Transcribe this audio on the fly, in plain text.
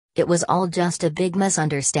It was all just a big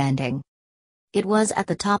misunderstanding. It was at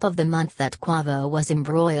the top of the month that Quavo was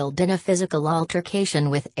embroiled in a physical altercation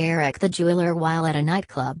with Eric the jeweler while at a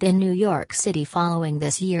nightclub in New York City following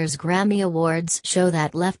this year's Grammy Awards show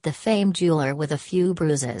that left the famed jeweler with a few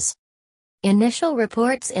bruises. Initial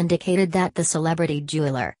reports indicated that the celebrity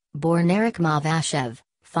jeweler, born Eric Mavashev,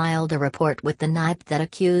 filed a report with the NYPD that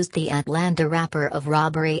accused the Atlanta rapper of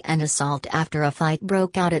robbery and assault after a fight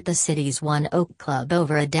broke out at the city's One Oak Club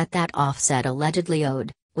over a debt that Offset allegedly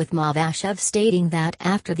owed, with Mavashev stating that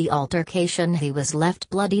after the altercation he was left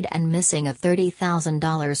bloodied and missing a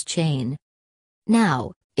 $30,000 chain.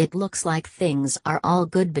 Now, it looks like things are all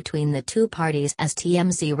good between the two parties as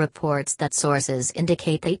TMZ reports that sources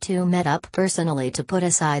indicate they two met up personally to put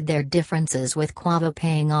aside their differences with Quavo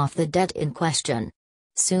paying off the debt in question.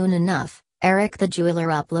 Soon enough, Eric the jeweler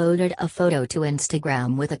uploaded a photo to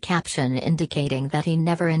Instagram with a caption indicating that he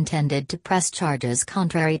never intended to press charges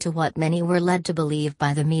contrary to what many were led to believe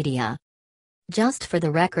by the media. Just for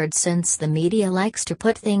the record, since the media likes to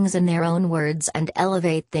put things in their own words and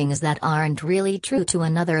elevate things that aren't really true to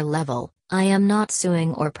another level, I am not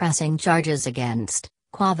suing or pressing charges against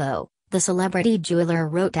Quavo, the celebrity jeweler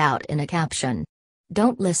wrote out in a caption.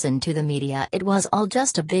 Don't listen to the media, it was all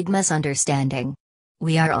just a big misunderstanding.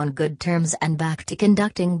 We are on good terms and back to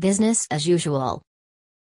conducting business as usual.